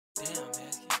Damn, man,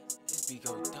 this beat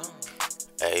go dumb.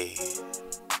 Hey,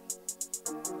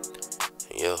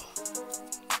 yo.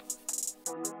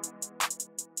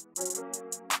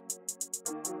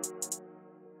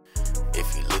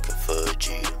 If you looking for a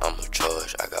G, I'ma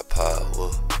charge. I got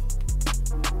power.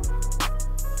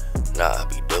 Nah, I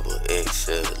be double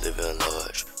XL, living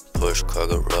large. Porsche car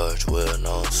garage,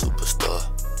 well-known superstar.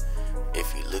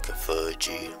 If you looking for a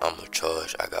G, I'ma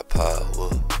charge. I got power.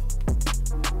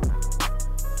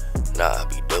 Nah, I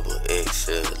be double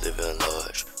XL, living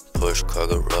large. Porsche car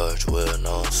garage,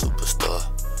 well-known superstar.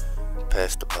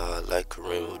 Pass the ball like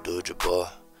Kareem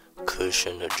Abdul-Jabbar.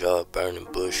 Cushion the jaw, burning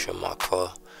bush in my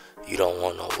car. You don't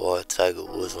want no war, Tiger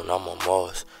Woods when I'm on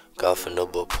Mars. Golfing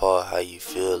up a par, how you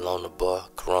feel on the bar?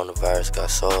 Coronavirus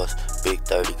got SARS, Big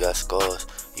 30 got scars.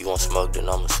 You want smoke, then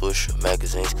I'm a swisher.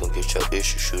 Magazines can get your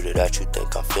issue, shoot it out, you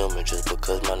think I'm filming just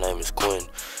because my name is Quentin.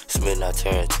 Smith, not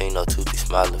Tarantino, Toothy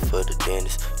smiling for the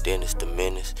dentist. Dennis the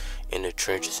menace, in the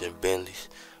trenches in Bentleys.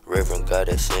 Reverend God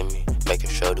that sent me, making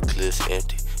sure the clip's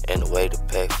empty. And the way the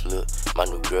pack flip, my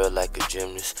new girl like a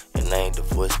gymnast. And I ain't the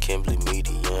voice, Kimberly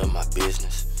Media in my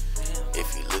business.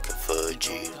 If you looking for a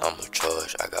G, I'ma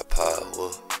charge, I got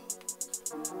power.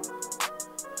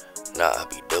 Nah, I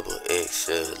be double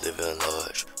XL, living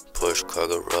large. Porsche car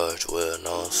garage,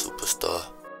 well-known superstar.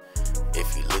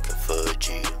 If you looking for a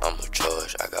G, I'ma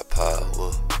charge, I got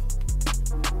power.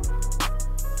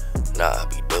 Nah, I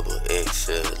be double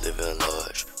XL, living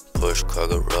large. Porsche car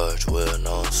garage,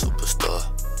 well-known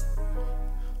superstar.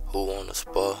 Who wanna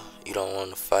spar? You don't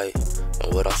wanna fight.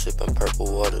 And what I'm sipping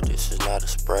purple water, this is not a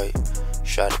Sprite.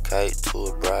 Shot a kite to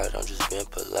a bride, I'm just being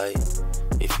polite.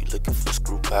 If you looking for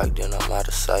screw pack, then I'm out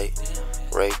of sight.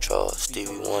 Ray Charles,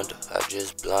 Stevie Wonder, I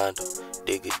just blind them.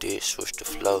 Dig a ditch, switch the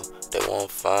flow, they won't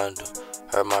find them.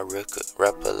 Heard my record,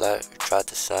 rap a lot, tried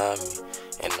to sign me.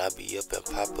 And I be up in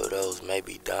Papa those,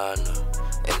 maybe Donna.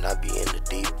 And I be in the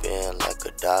deep end like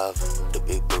a diver. The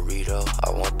big burrito, I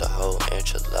want the whole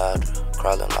enchilada.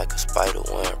 Crawling like a spider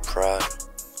wearing Prada.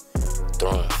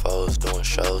 Throwing foes, doing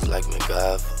shows like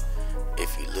MacGyver.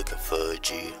 If you looking for a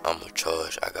G, I'ma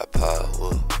charge, I got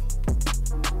power.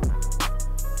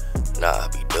 Nah, I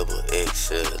be double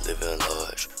XL, living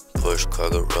large. Porsche car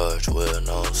garage,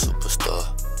 well-known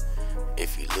superstar.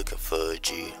 If you looking for a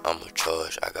G, I'ma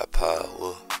charge, I got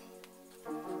power.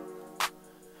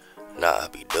 Nah, I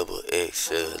be double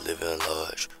XL, living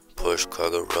large. Porsche car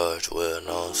garage,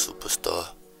 well-known superstar.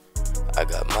 I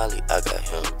got Molly, I got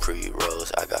him,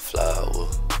 pre-rolls, I got flour.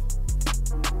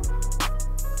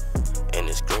 And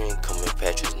it's green, come in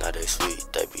patches, now they sweet,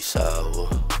 they be sour.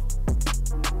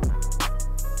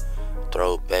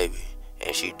 Throw baby,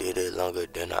 and she did it longer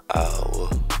than an hour.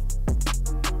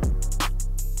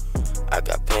 I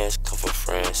got pants come from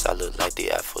France, I look like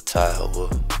the Eiffel Tower.